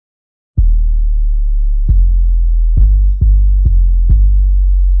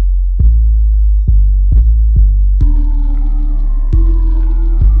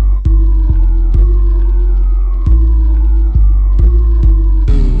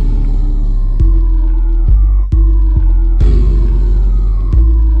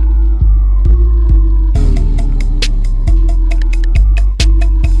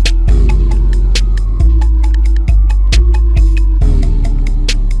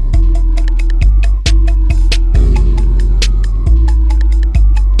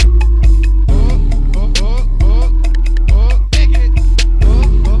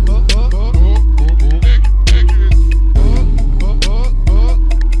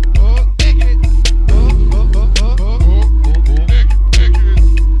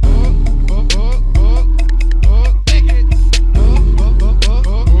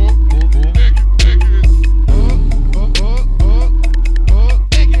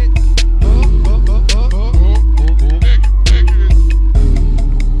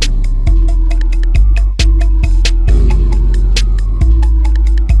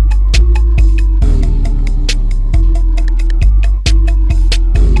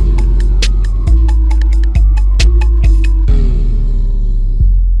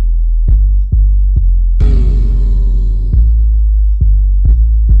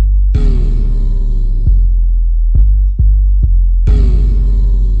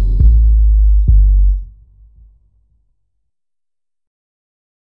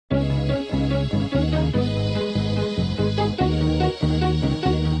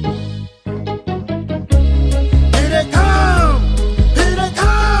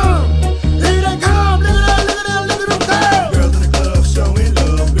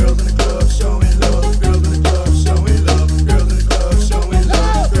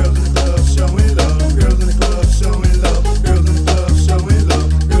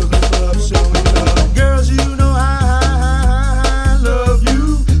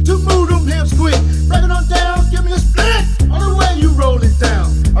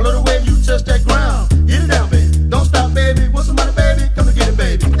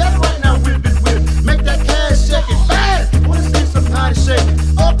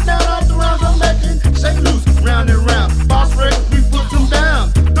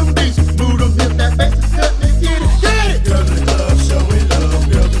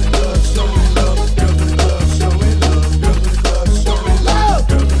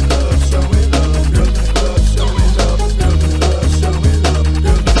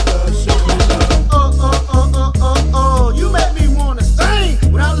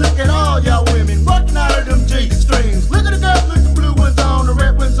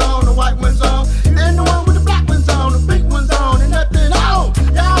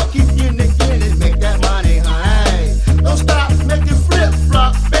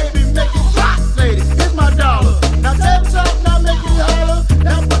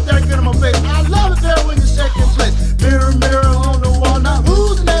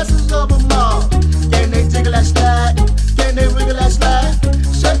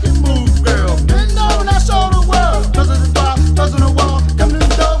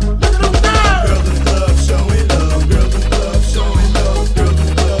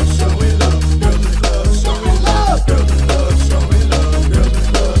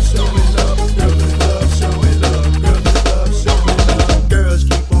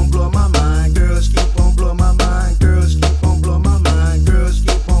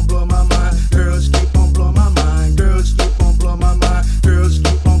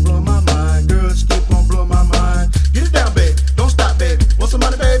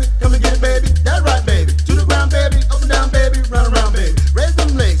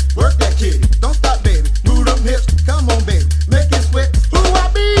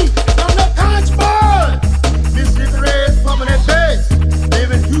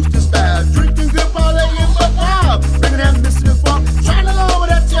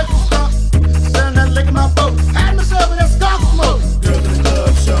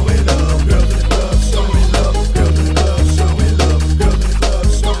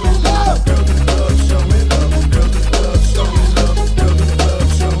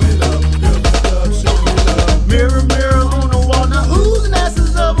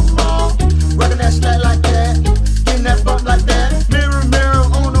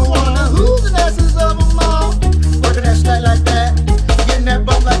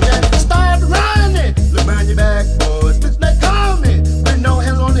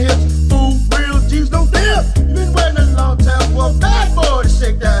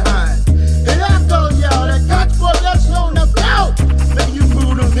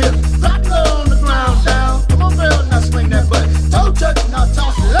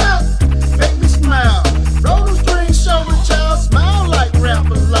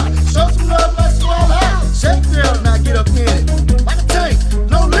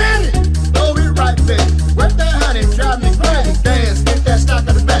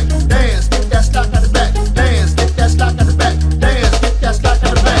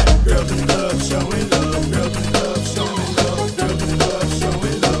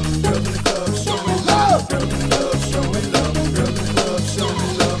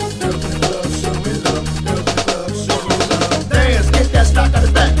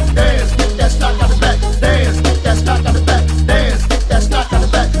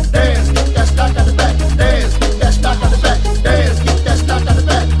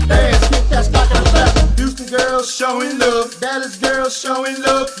Dallas girls showing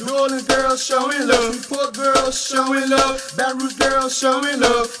love, New Orleans girls showing love, Newport girls showing love, Baton Rouge girls showing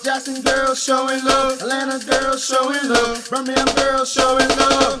love, Jackson girls showing love, Atlanta girls showing love, Birmingham girls showing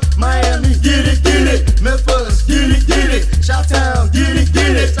love, Miami get it, Memphis get it, Chi-Town get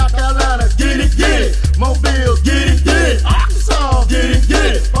it, South Carolina get it, Mobile get it, Arkansas get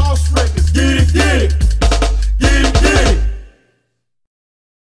it, False Records get it, get it.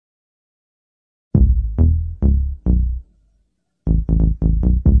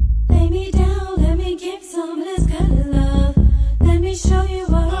 Lay me down, let me give some of this good love. Let me show you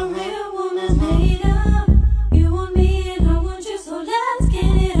what a real woman's made of. You want me and I want you, so let's get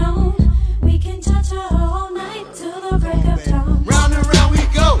it on. We can cha-cha all night till the break of dawn. Round and round we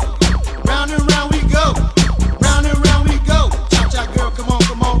go, round and round we go, round and round we go. Cha-cha girl, come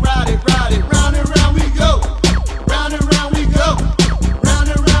on, ride it, ride it. Round and round we go, round and round we go, round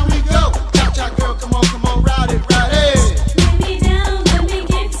and round we go. Cha-cha girl, come on, ride it, ride it. Lay me down, let me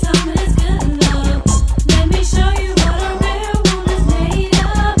give some of this good love. Let me show you what a real woman's made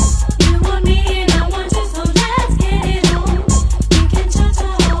of. You want me and I want you, so let's get it on. We can cha-cha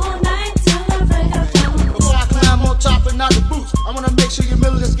all night till the break of dawn. Before I climb on top and knock the boots, I wanna make sure your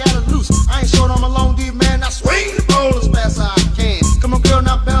middle just got it loose. I ain't short on my long D, man. I swing the pole as fast as I can. Come on, girl,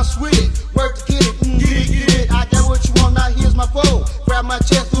 now bounce with it. Work to get it, get it. I got what you want, now here's my pole. Grab my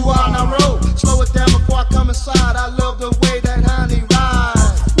chest through all now roll. Slow it down before I come inside. I love the way that honey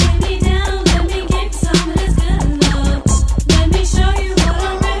rides. Lay me down, let me give some of this good love. Let me show you what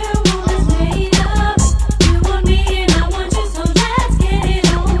a real woman's made of. You want me and I want you, so let's get it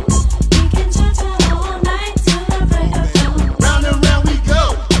on. We can cha-cha all night till the break of dawn. Round and round we go,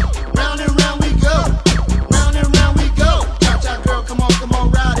 round and round we go, round and round we go. Cha-cha girl, come on,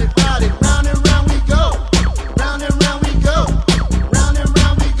 ride it, ride it. Round and round we go, round and round we go, round and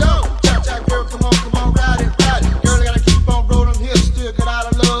round we go. Cha-cha girl, come on, ride it, ride it. Girl, I gotta keep on rolling here, still got out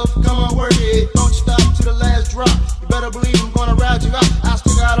of love. Come on, work it, don't you stop to the last drop. You better believe I'm gonna ride you out. I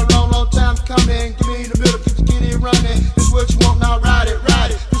still got a long, long time coming. Give me the middle, keep the kitty running. This what you want, now ride it,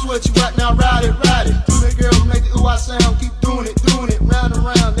 ride it. This what you want, now ride it, ride it. Do it, girl, make the ooh-ah sound. Keep doing it, round and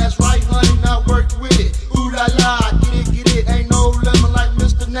round. That's right, honey, now work with it. Ooh la la, get it, ain't no lemon like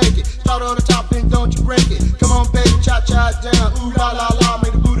Mr. Naked. Start on the top and don't you break it. Come on, baby, cha-cha down. Ooh la la la,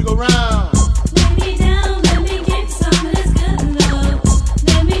 make the booty go round. Lay me down, let me give some of this good love.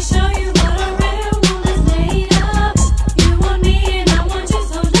 Let me show you what a real woman's made of. You want me and I want you,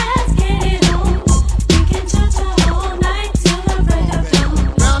 so let's get it on. We can cha-cha all night till the break of dawn.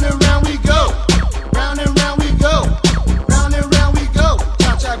 Round and round we go, round and round we go, round and round we go.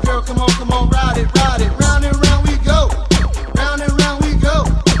 Cha-cha girl, come on, ride it, ride it. Round and round we go, round and round we go,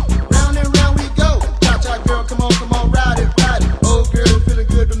 round and round we go. Cha-cha girl, come on, ride it, ride it. Oh girl, you feeling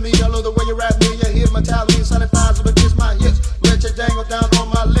good to me. I love the way you rap me. You hear my Italian sounding fine, so against my hips. Let your dangle down on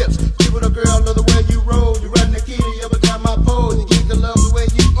my lips. Give it a girl, love the way you roll. You run the kitty up and down my pole. You get the love the way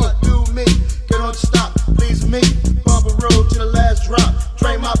you do me. Girl, don't you stop, please me. Bump and roll to the last drop.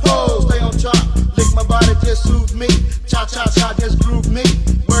 Train my pose, stay on top. Lick my body, just soothe me. Cha-cha-cha, just groove me.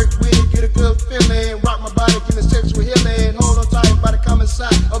 Work with it, get a good feeling. Rock my body, give me sexual healing. Hold on tight, body come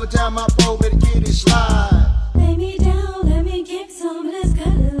inside. Up and down my pole, better get it slide. Lay me down, let me give some of this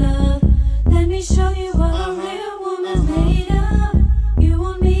good love. Let me show you what a real woman's made of. You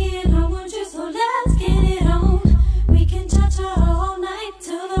want me and I want you, so let's get it on. We can cha-cha all night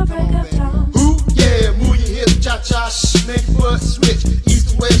till the break of dawn. Ooh, yeah, move your hips, cha-cha, snake foot switch. East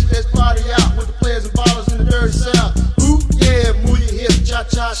to west, let's party out with the players and ballers in the dirty south. Ooh, yeah, move your hips,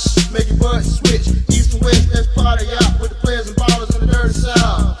 cha-cha, make your butt switch. East to west, let's party out with the players and ballers in the dirty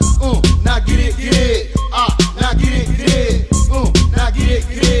south. Now get it, now get it, now get it, now get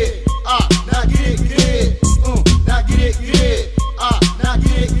it, now get it, now get it, now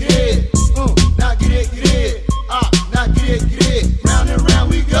get it, now get it. Round and round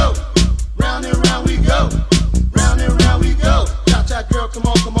we go, round and round we go, round and round we go. Cha-cha girl, come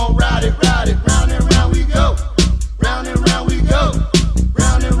on, ride it, ride it. Round and round we go, round and round we go,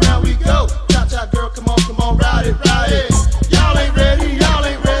 round and round we go. Cha-cha girl, come on, ride it, ride it. Y'all ain't ready, y'all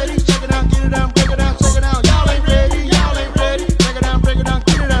ain't ready. Check it down, get it down, break it down, check it down. Y'all ain't ready, y'all ain't ready. Break it down,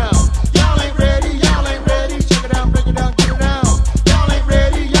 get it down. Y'all ain't ready, y'all ain't ready. Check it down, break it down, get it down. Y'all ain't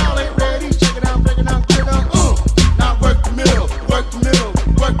ready, y'all ain't ready. Check it down, break it down, get it down. Now work the middle, work the middle,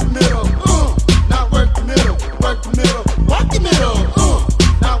 work the middle. Now work the middle, work the middle, work the middle.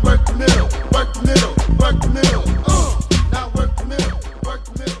 Now work the middle, work the middle, work the middle. Now work the middle, work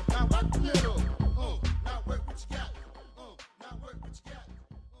the middle. Now work the middle. Now work what you got. Now work what you got.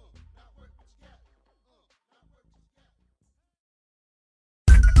 Now work what you got.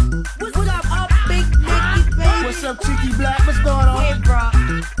 What up, Big Nicky, baby? What's up, Cheeky Black? What's going on? Hey, bro.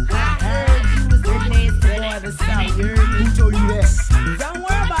 I heard you was the nasty boy of the South. You heard me? Who told you that? Don't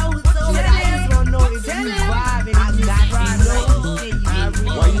worry about who told you. I just wanna know if you vibing and you got to know.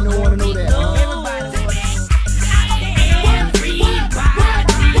 Why you don't wanna know that? Huh?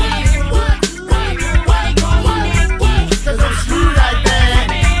 Everybody wanna know. Cause I'm smooth like that.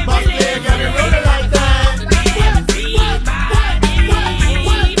 Boss player got me rolling like that.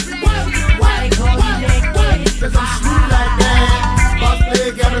 Cause I'm smooth like that. Boss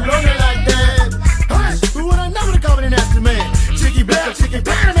player got me rolling like that. Hush, who would I know to call me an nasty man? Cheeky Black, Cheeky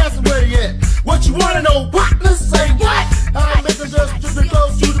Black, and that's where you at. What you wanna know? What? Let's say what? I make us just dripping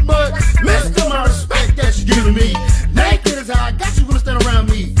close to the mud. Mister, my respect that you giving me. Naked is how I got you gonna stand around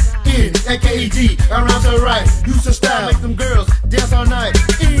me. N K3D, around to the right. Use your style, make them girls dance all night.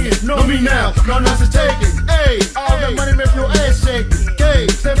 N, know me now, no nonsense taken. A, all that money make your ass shake. K,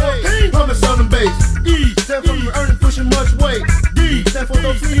 stand for king, pumping southern bass. E, stand for earning, pushing much weight. D, stand for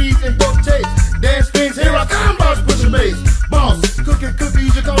those CDs and dope tapes. Dance things, here I come, boss pushing bass. Boss, cooking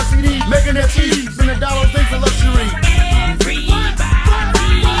cookies, you call CDs, making that cheese, $1 things for luxury.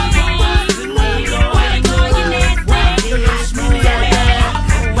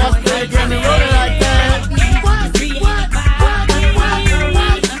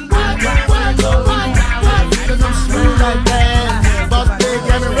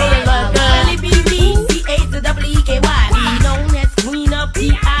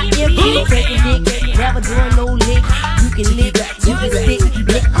 Never doing no lick. You can lick, you can stick,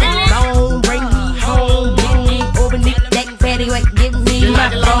 lick bone, bring me home, bring me over, nick that fatty weight, give me my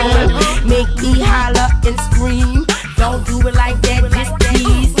phone, make me holler and scream. Don't do it like that, just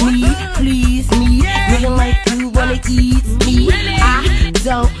please me. Nigga like you wanna eat me. I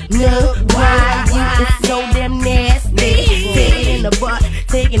don't know why you is so damn nasty. Take it in the butt,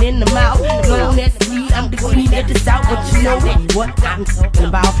 take it in the mouth. Don't that's me, I'm the queen of the South, but you know what I'm talking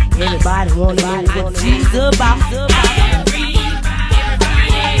about. Everybody wanna know what she's about.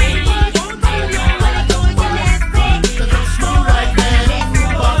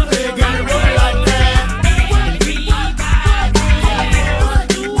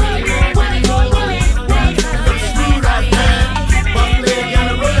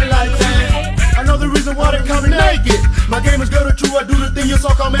 My game is good or true, I do the thing your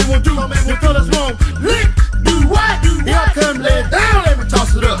so-called man won't do. Your feelings wrong, lick, do what? Here I come, lay it down, let me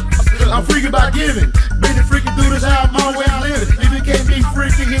toss it up. I'm freaky by giving, been freaky through this how I'm always living. If you can't be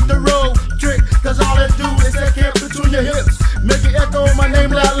freaky, hit the road trick, cause all I do is that cap between your hips. Make it echo my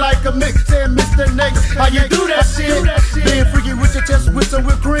name loud like a mix. Saying Mr. Nate, how you do that shit? Being freaky with your chest with some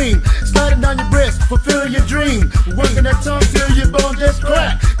whipped cream. Sliding down your breast, fulfilling your dream. Working that tongue till your bones just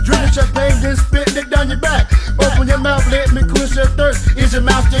crack. Drinking champagne, then spitting it down your back. Open your mouth, let me quench your thirst. Is your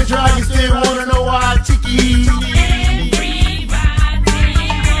mouth still dry? You still wanna know why I cheeky?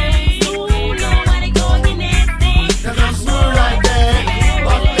 Cause I'm smooth like that.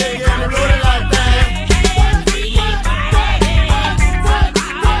 Boss player got me rolling like that.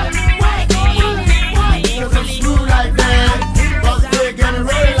 Cause I'm smooth like that. Boss player got me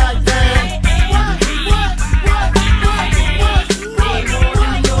rolling like that.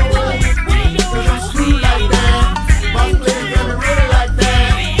 Cause I'm smooth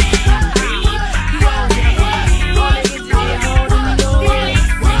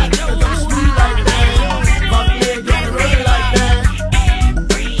like that. Boss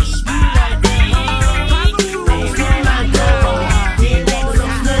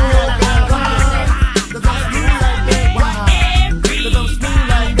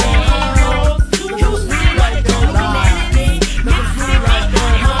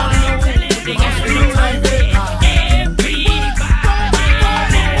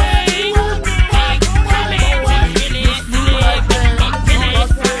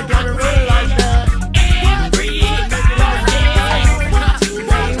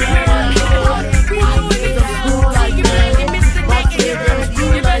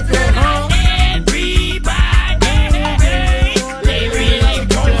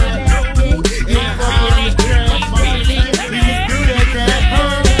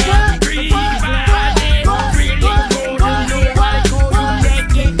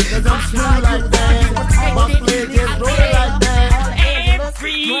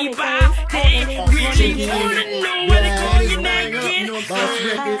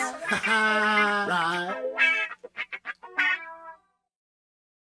player got me rolling like that. Right.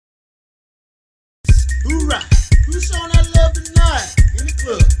 Hoorah! Who's showing that love tonight? In the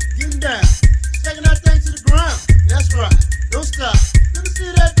club, getting down, taking that thing to the ground. That's right. Don't stop. Let me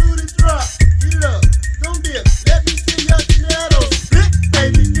see that booty drop. Get it up. Don't dip. Let me see your stilettos. Flip,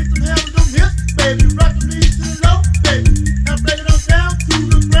 baby. Get some hair with them hips, baby. Rock the knees to the low.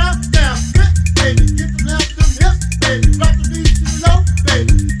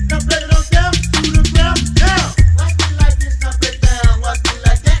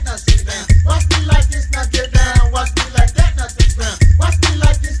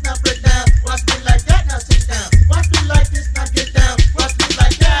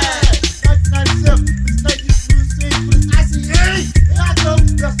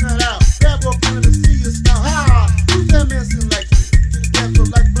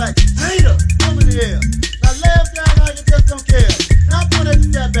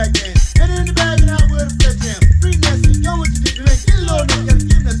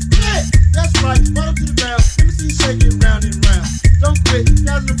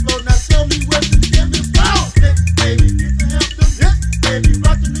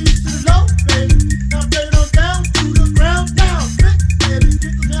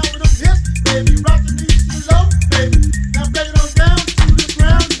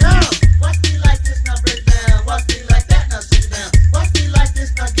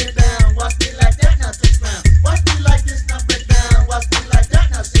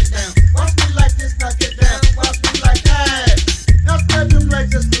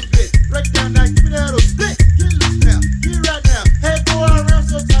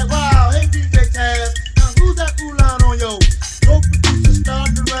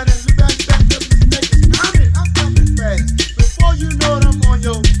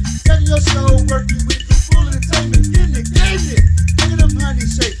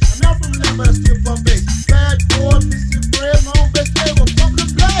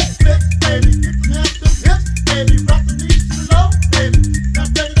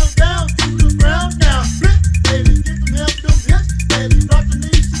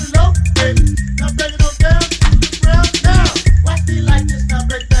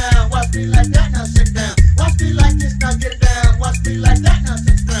 Watch me like that, now shake down. Watch me like this, now get it down. Watch me like that, now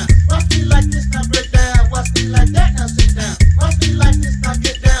shake down. Watch me like this, now break down. Watch me like that, now shake down. Watch me like this, now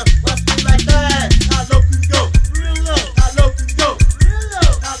get down. Watch me like that. How low can you go? Real low. How low can you go? Real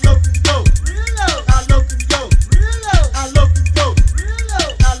low. How low can you go? Real low. How low can you go? Real low. How low can you go? Real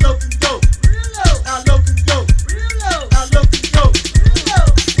low. How low can you go? Real low. How low can you go? Real low. How low can you go? Real low.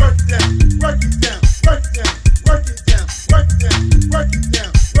 Work it down. Work it down. Work it down. Work it down. Work it down. Work it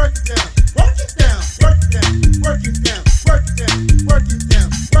down. Work it down. Work it down. Work it down. Work it down. Work it down. Work it down.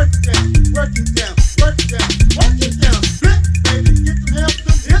 Work it down. Work it down. Work it down. Work it down. Flip, baby, get them hands,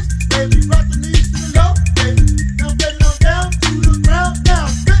 them hips, baby, rock the knees to the low, baby. Now break it on down to the ground, down.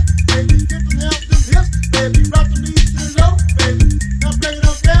 Flip, baby, get them hands, them hips, baby, rock the knees to the low, baby. Now break it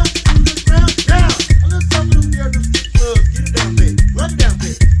on down to the ground, down. A little something them there, them strip clubs, get it down, baby. Run it down,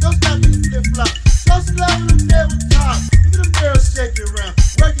 baby. Don't stop me, flip flop. Show some love with them tabletop. Look at them girls shake it around.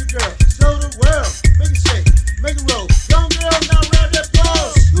 Work it, girl. Show the world. Make it shake. Make it roll. Young girl, now grab that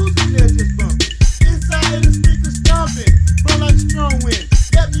pose. Who's in there just bumping? Inside in the speakers stomping. Blow like a strong wind.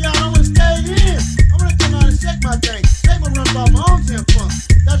 Let me out, I wanna stay in. I wanna come out and shake my thing. Shake my run by my own damn funk.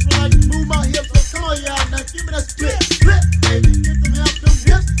 That's when I can move my hips. So come on, y'all. Now give me that split. Split, baby. Get them help, them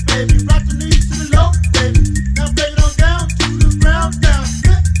hips, baby. Rock the knees to the low, baby. Now break it on down to the ground, down.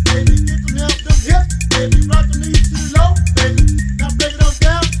 Split, baby. Get them help, them hips, baby. Rock the knees to the low, baby. Now break it on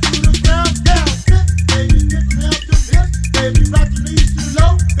down to the ground, down. Split, baby. Get them help, them hips, baby. Rock the knees to the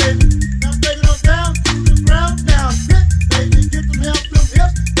low, baby. Now break it on down to the ground, down. Split, baby. Get them help, them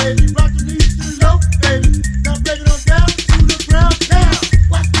hips, baby. Rock the knees to the low, baby. Now break it on down to the ground, down.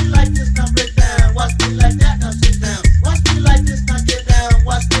 Watch me like this, now break down. Watch me like that, now sit down. Watch me like this, now get down.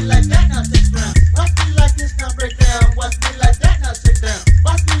 Watch me like that, now sit down. Watch me like this, now break down. Watch me like that, now sit down.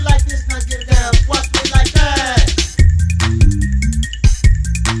 Watch me like this, now get down. Watch me like that.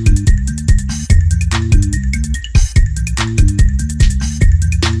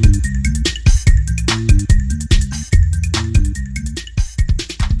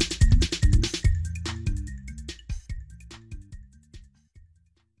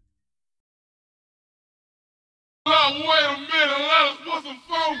 Wait a minute, let us put some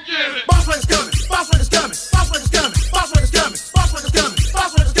funk in it. Boss Records coming, Boss Records coming, Boss Records coming, Boss Records coming, Boss Records coming,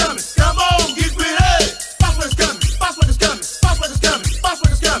 Boss Records coming. Come on, get with it. Boss Records coming, Boss Records coming, Boss Records coming, Boss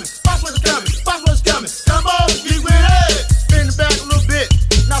Records coming, Boss Records coming, Boss Records coming. Come on, get with it. Spin the back a little bit.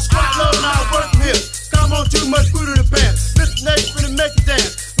 Now squat low, now work from here. Come on, too much food in the pants. Mr. Nate finna make you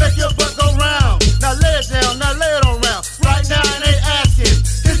dance, make your butt go round. Now lay it down, now lay it on round. Right now it ain't asking.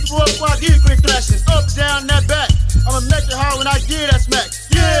 Hit the boy before I get quick thrashing. Up, down, that back. I'ma make it hard when I get that smack.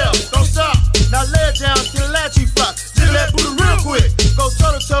 Yeah, don't stop. Now lay it down till the latch you flop. Jiggle that booty real quick. Go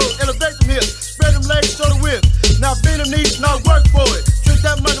toe to toe, elevate them hips. Spread them legs, show the whip. Now bend them knees, now work for it. Treat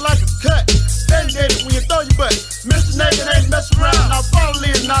that mug like a cut. Designated when you throw your butt. Mr. Naked ain't messing around. Now follow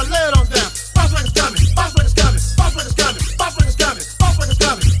lead, now lay it on down. Boss Records coming, Boss Records coming, Boss Records coming, Boss Records coming, Boss Records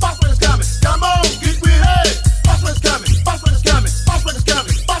coming, Boss Records coming. Come on, get with it. Boss Records coming, Boss Records coming, Boss Records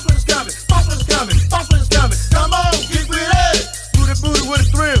coming, Boss Records coming, Boss Records coming, Boss Records coming. Come on, get with it. Booty booty with a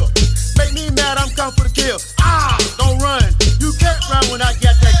thrill. Make me mad, I'm coming for the kill. Ah, don't run. You can't run when I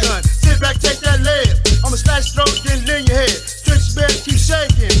get that gun. Sit back, take that leg. I'ma slash throat, then lean your head. Stretch your bed, keep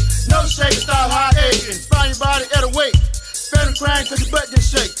shaking. No shaking, stop high aching. Find your body at a weight. Phantom crying cause your butt didn't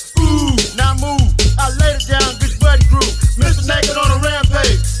shake. Ooh, now move. I laid it down, big buddy groove. Mr. Naked on a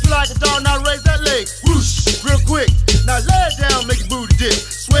rampage. You like a dog, now raise that leg. Whoosh, real quick. Now lay it down, make your booty dip.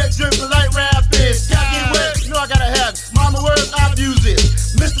 Sweat dripping like rapids. Gotta get wet, you know I gotta have it. Mama words, I abuse it.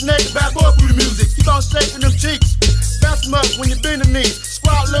 Mr. Naked, bad boy booty music. Keep on shaking them cheeks. Bounce them up when you bend them knees.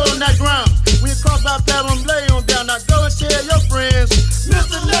 Squat low on that ground. When you cross my paddle, I'm lay on down. Now go and tell your friends.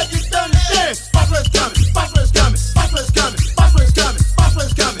 Mr. Naked, done the dance. Boss Records coming, Boss Records coming, Boss Records coming, Boss Records coming, Boss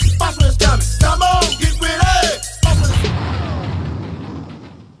Records coming, Boss Records coming. Come on, get with it.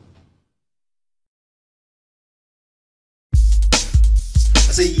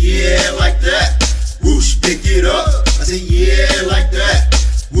 I say yeah, like that. Whoosh, pick it up. I say yeah, like that.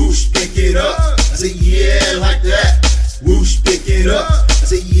 Whoosh, pick it up. I say yeah, like that. Whoosh, pick it up. I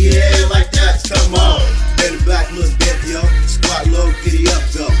say yeah, like that. Come on. Bend it back, look bent, yo. Squat low, giddy up,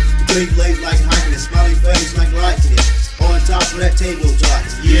 go. Big legs like hiking it, smiley face like liking it. On top of that tabletop,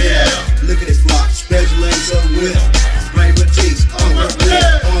 yeah. Look at it flop, spread your legs so well. Right butt cheeks, on the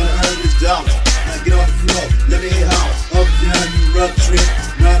left, on the $100. Now get off the floor, let me hit home. Up and down, you rub trip.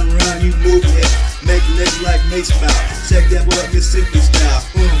 Round and round, you move it. Make your legs like Mace Mouth. Check that boy, Mississippi style.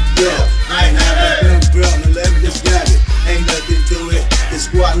 Yeah, I ain't have that girl, now let me just grab it. Ain't nothing to it,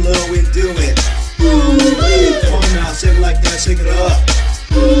 just squat low and do it. Ooh, come on now, shake it like that, shake it up.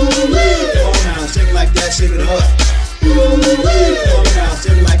 Ooh, shake it up. Ooh-wee. Come on now,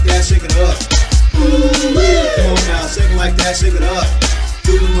 shake it like that, shake it up. Ooh-wee. Come on now, shake it like that, shake it up.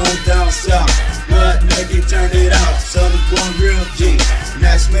 Do the run down south, what make it turn it out? Southern born real G,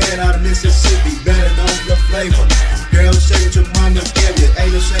 next man out of Mississippi, better known for the flavor. Girl, shake it your mama give you, ain't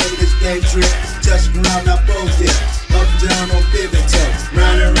no shame in this game trick. Touch the ground, now both dip, up and down on pivot toe,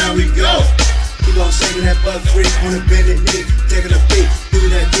 round and round we go. Keep on shaking that butt freak on the bended knee, taking a peek, do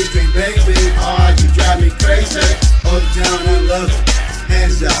that D-string baby. Oh, you drive me crazy. Up and down, I love it.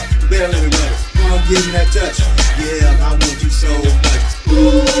 Hands out, better let me rub it. Come on, give me that touch. Yeah, I want you so much.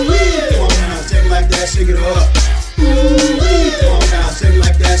 Ooh-wee. Come on now, shake it like that, shake it up. Ooh-wee. Come on now, shake it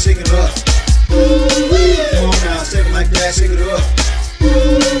like that, shake it up. Ooh-wee. Come on now, shake it like that, shake it up.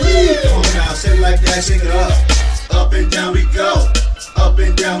 Ooh-wee. Come on now, shake it like that, shake it up. Up and down we go. Up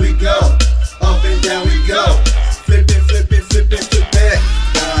and down we go. Up and down we go. Flip it, flip it, flip it, flip it.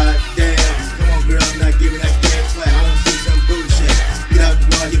 God damn. Come on, girl, I'm not giving that game flat. I want to see some booty shit. Get out the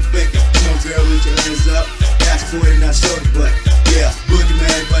wall, you're faking. Come on, girl, with your hands up. That's for it, not shoulder butt. Yeah, boogie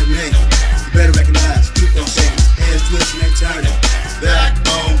man, but name. You better recognize. Keep on shaking. Hands twisting and turning. Back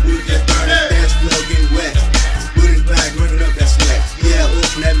on, booty get burning. Dance floor getting wet. Booty back, running up that sweat. Yeah,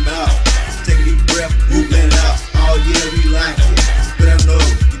 open that mouth. Take a deep breath, move, let it out. Oh yeah, we like it. But I know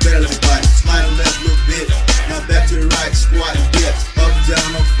you better let me bite. Slide on left a little bit. Now back to the right, squat and dip. Up and down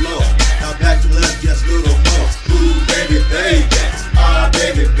on the floor. Now back to left, just a little more. Ooh, baby, baby. Ah,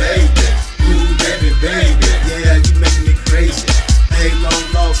 baby, baby. Ooh, baby, baby. Yeah, you making me crazy. Hey, long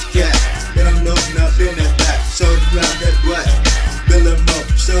lost cat. Then I'm nosing up in that back. Show the ground that butt. Build them up,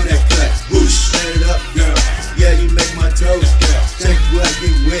 show that cut. Whoosh, set it up, girl. Yeah, you make my toes curl. Take what,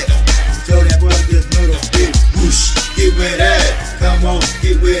 get wet. Show that boy this little bit. Whoosh, get with that. Come on,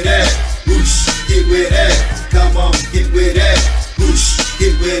 get with that. Whoosh, get with that. Come on, get with that. Whoosh,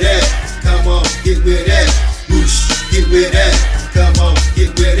 get with that. Come on, get with that. Whoosh, get with that. Come on, get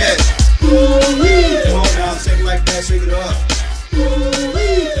with that. Ooh-wee. Come on now, shake it like that, shake it up.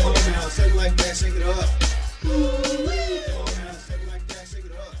 Ooh-wee. Come on now, shake it like that, shake it up. Ooh-wee. Come on now, shake it like that, shake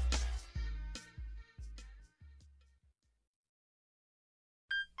it up.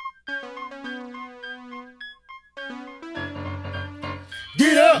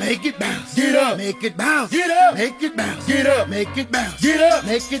 Get up, make it bounce. Get up, make it bounce. Get up, make it bounce. Get up, make it bounce. Get up,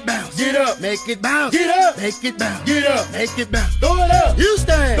 make it bounce. Get up, make it bounce. Get up, make it bounce. Get up, make it bounce. Throw it up,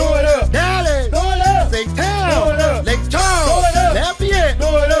 Houston. Throw it up, Dallas. Throw it up, St. Town. Throw it up, Lake Charles. Throw it up, Lafayette.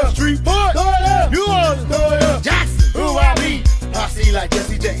 Throw it up, Shreveport. Throw it up, New Orleans. Throw it up, Jackson. Who I be? Posse like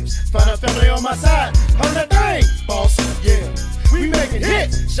Jesse James. Find a family on my side. On that thing, boss. Yeah. We making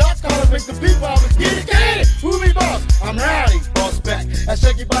hits, shot callers make the people always get it, get it. Who be boss? I'm rowdy, boss back. I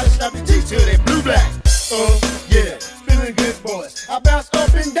shake your body, snap your teeth till they blue black. Yeah, feeling good, boys. I bounce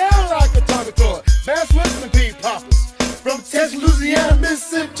up and down like a Tommy Toy. Bounce with the pea poppers. From Texas, Louisiana,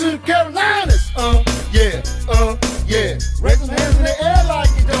 Mississippi to the Carolinas. Yeah. Raise them hands in the air like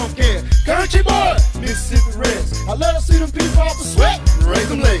you don't care. Country boy, Mississippi Reds. I love to see them pea poppers sweat. Raise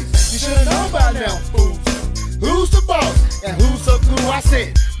them legs. You should've known by now, fools. Who's the boss and who's so cool? I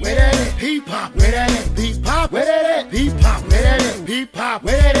said, where that at? Pee-pop, where that at? Pee-pop, where that at? Pee-pop, where that at? Pee-pop, where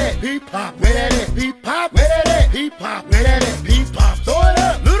that at? Pee-pop, where that at? Pee-pop, where that at? Pee-pop, where that at? Pee-pop, throw it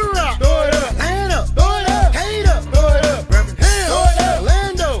up, Little Rock, throw it up, Atlanta, throw it up, Hater, throw it up, Birmingham, throw it up,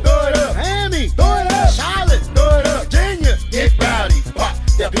 Orlando, throw it up, Miami, throw it up, Charlotte, throw it up, Virginia, get rowdy, pop,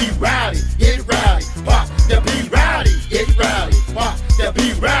 that be rowdy, get rowdy, pop, that be rowdy, get rowdy, pop, that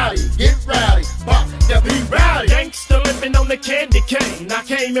be rowdy, get rowdy, pop, that be rowdy. Gangster living on the candy cane. I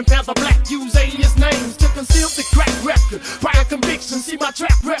came and found the black, use alias names to conceal the crack record. Prior conviction, see my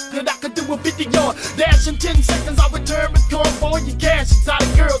track record. I could do a 50-yard dash in 10 seconds. I return with cornball and cash.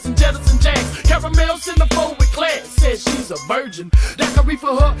 Exotic girls and jetters and jacks. Caramels in the forward class. Says she's a virgin. Daiquiri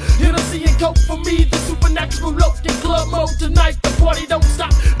for her, Hennessy and Coke for me. The supernatural look in club mode tonight. The party don't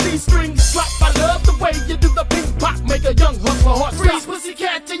stop. These strings drop. I love the way you do the pink pop. Make a young hustler heart stop. Freeze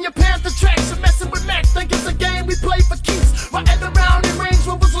pussycat in your panther tracks. You're messing with Max. Think it's a game we play for keeps. Riding around in Range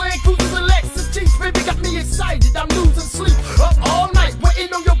Rovers, Land Cruisers, and Lexus Jeeps. Baby got me excited. I'm losing sleep. Up all night,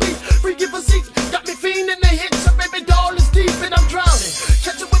 waiting on your beat. Freaky physique. Got me fiending the hits. Your baby doll is deep and I'm drowning.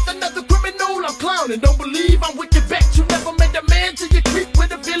 Catch it with another criminal. I'm clowning. Don't believe I'm wicked back. You never made a man till you creep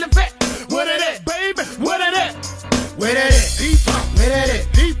with a feeling back. Where that at, baby? Where that at? Where that at? Pee-pop, where that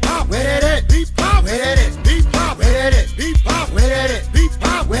at?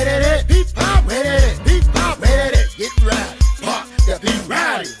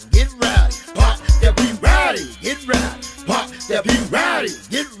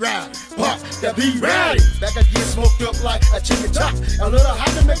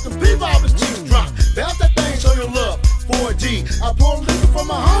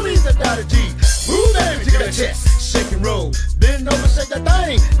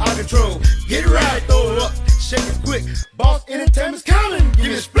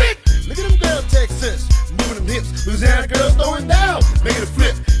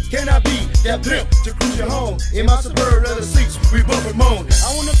 pimp to cruise you home. In my suburban leather seats, we bump and moan.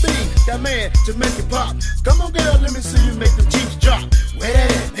 I wanna be that man to make it pop. Come on, girl, let me see you make the cheeks drop. Where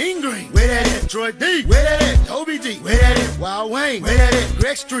that at? Mean Green. Where that at? Troy D. Where that at? Toby D. Where that at? Wild Wayne. Where that at?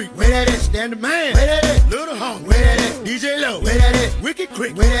 Greg Street. Where that at? Stand the Man. Where that at? Little Home. Where that at? DJ Low. Where that at? Wicked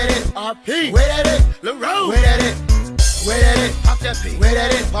Creek. Where that at? RP. Where that at? Lil Rose. Where that at? Where that at? Pop that P. Where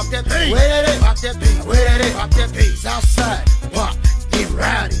that at? Pop that P. Where that at? Pop that P. Where that at? Pop that P. South side, pop, get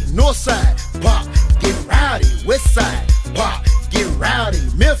rowdy. North side, pop, get rowdy. West side, pop, get rowdy.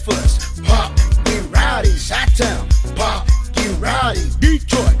 Memphis, pop, get rowdy. Chi-Town, pop, get rowdy.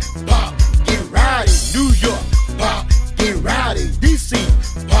 Detroit, pop, get rowdy. New York, pop, get rowdy. DC,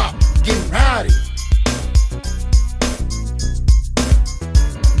 pop, get rowdy.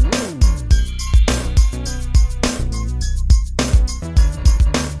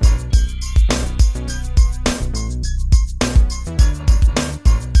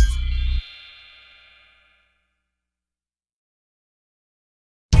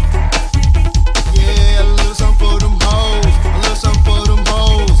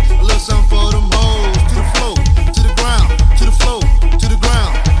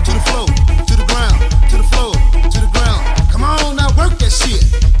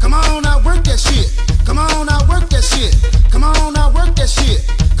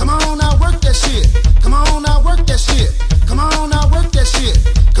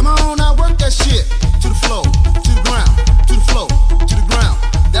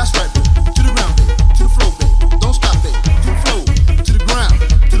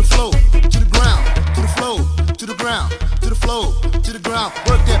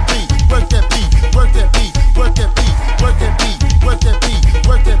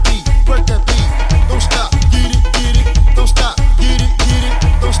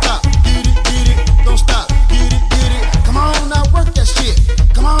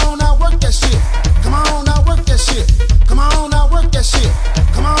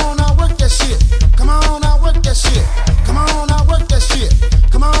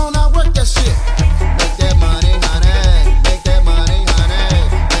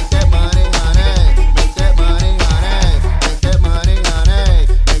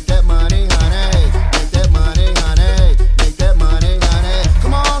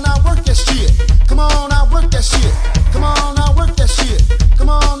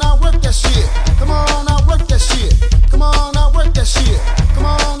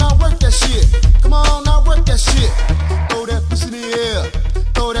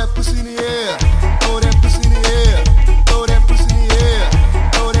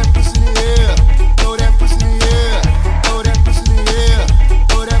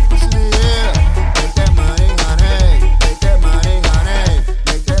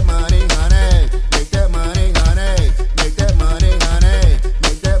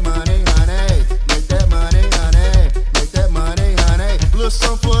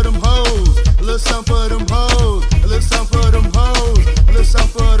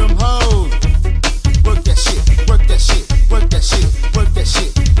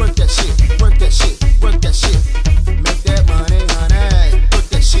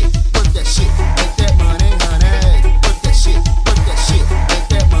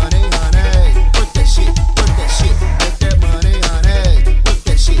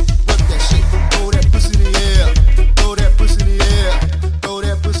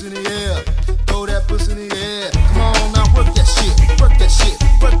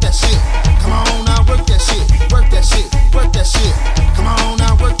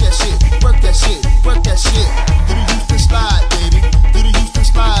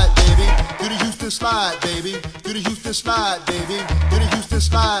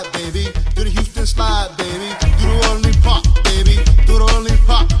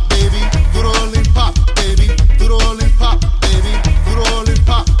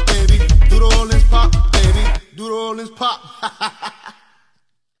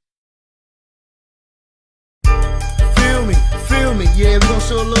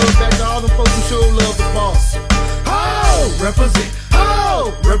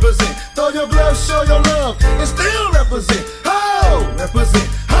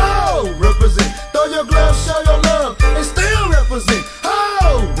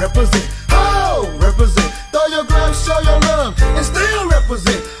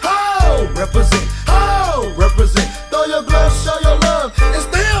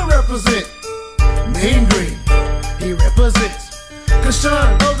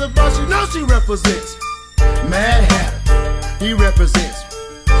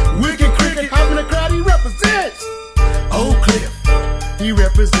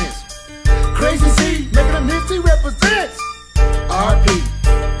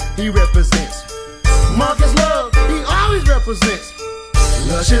 he represents. Marcus Love, he always represents.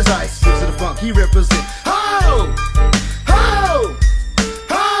 Luscious Ice, gives to the funk, he represents. Ho! Ho!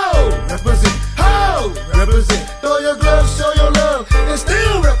 Ho! Represent. Ho! Represent. Throw your gloves, show your love, and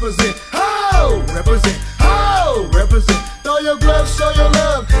still represent. Ho! Represent. Ho! Represent. Throw your gloves, show your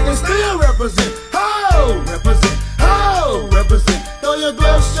love, and still represent. Ho! Represent. Ho! Represent. Throw your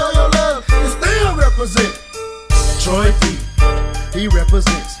gloves, show your love, and still represent. Troy D, he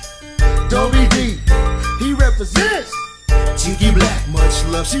represents. Dobie D, he represents. Cheeky Black, much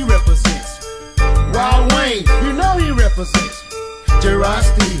love, she represents. Wild Wayne, you know he represents. Gerard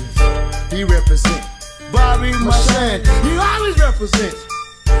Stevens, he represents. Bobby Marchand, he always represents.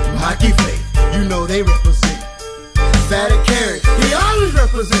 Mikey Faith, you know they represent. Fatty Carrot, he always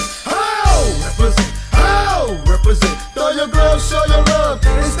represents. Oh, represent. Oh, represent. Throw your gloves, show your love,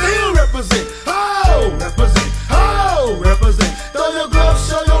 and still represent. Oh, represent. Oh, represent. Throw your gloves,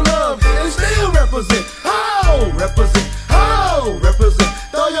 show your love, and still represent. Oh, represent. Oh, represent.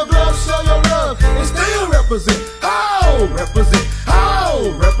 Throw your gloves, show your love, and still represent. Oh, represent.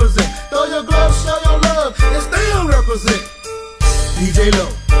 Oh, represent. Throw your gloves, show your love, and still represent. DJ Low,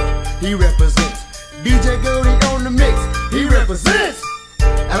 he represents. DJ Goldie on the mix, he represents.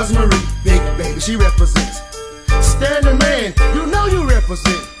 Alice Marie, Big Baby, she represents. Standing Man, you know you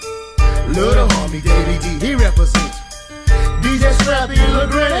represent. Little homie, Davey D, he represents. DJ Scrappy, Lil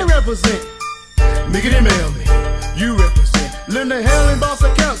Grand, they represent. Mickey and Melvin, you represent. Linda Helen, Boss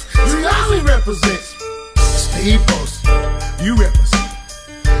Accounts, she always represents. Steve Post, you represent.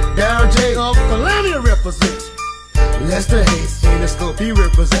 Darryl J of Columbia represents. Lester Hayes, in the scope, he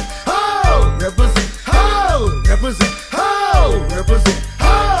represents. Oh, represent. Oh, represent. Oh, represent.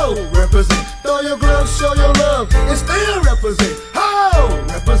 Oh, represent. Throw your gloves, show your love, and still represent. Oh,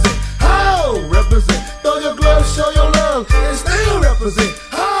 represent. Oh, represent. Throw your gloves, show your love, and still represent.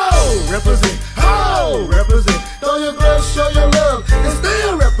 Oh, represent. Oh, represent. Throw your gloves, show your love, and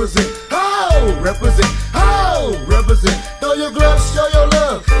still represent. Oh, represent. Oh, represent. Throw your gloves, show your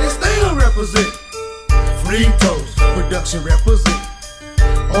love, and still represent. Free Toast Production represent.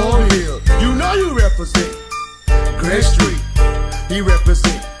 All Hill, you know you represent. Greg Street, he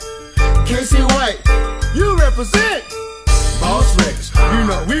represent. Casey White, you represent. Boss Rex, you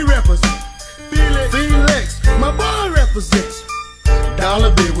know we represent. Felix, my boy represents.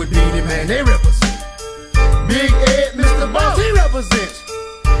 Dollar Bill with Beanie Man, they represent. Big Ed, Mr. Boss, he represents.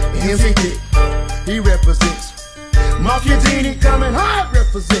 MC Dick, he represents. Mafia Genie coming hard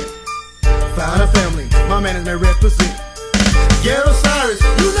represent. Found a Family, my management represent. Ghetto Cyrus,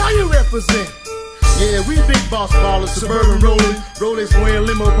 you know you represent. Yeah, we big boss ballers, suburban rolling, Rolex wearing,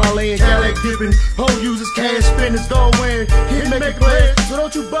 limo parlaying, Cadillac dipping, home users, cash spending, gold wearing, hit make plays. So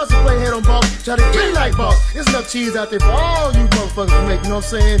don't you bust and play head on boss, try to get like boss. There's enough cheese out there for all you motherfuckers to make, you know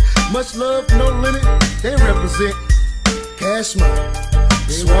what I'm saying? Much love, no limit, they represent. Cash Money,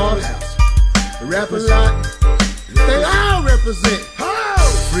 Swamp House, Rap a Lot, they all represent.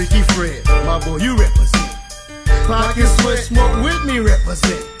 Oh, Freaky Fred, my boy, you represent. Pocket Sweat, Smoke With Me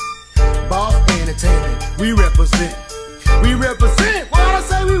represent. Boss Entertainment, we represent. We represent, why I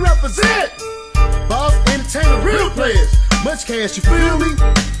say we represent? Boss Entertainment, real players. Much cash, you feel me?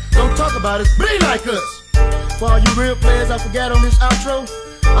 Don't talk about us, be like us. For all you real players I forgot on this outro,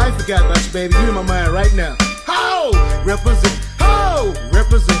 I ain't forgot about you, baby, you in my mind right now. Ho! Represent, ho!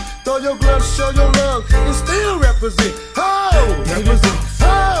 Represent. Throw your gloves, show your love, and still represent. Ho! Represent,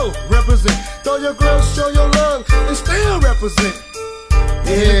 ho! Represent. Throw your gloves, show your love, and still represent.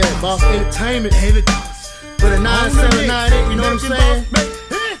 Yeah, Boss Entertainment, for the 9798, you know what I'm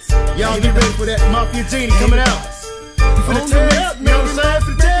saying? Y'all get ready for that Mafia Genie coming out. You finna tear up, you know what I'm saying?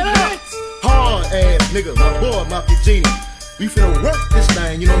 Finna tear it up. Hard ass nigga, my boy Mafia Genie. We finna work this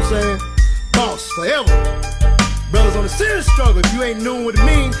thing, you know what I'm saying? Boss forever. Brothers on a serious struggle, if you ain't knowing what it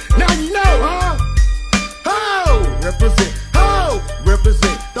means, now you know, huh? Ho! Represent, ho!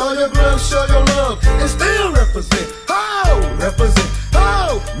 Represent. Throw your gloves, show your love, and still represent. Ho! Represent,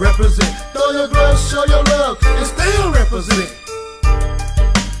 ho! Represent. Throw your gloves, show your love, and still represent.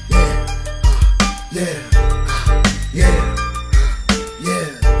 Yeah, yeah.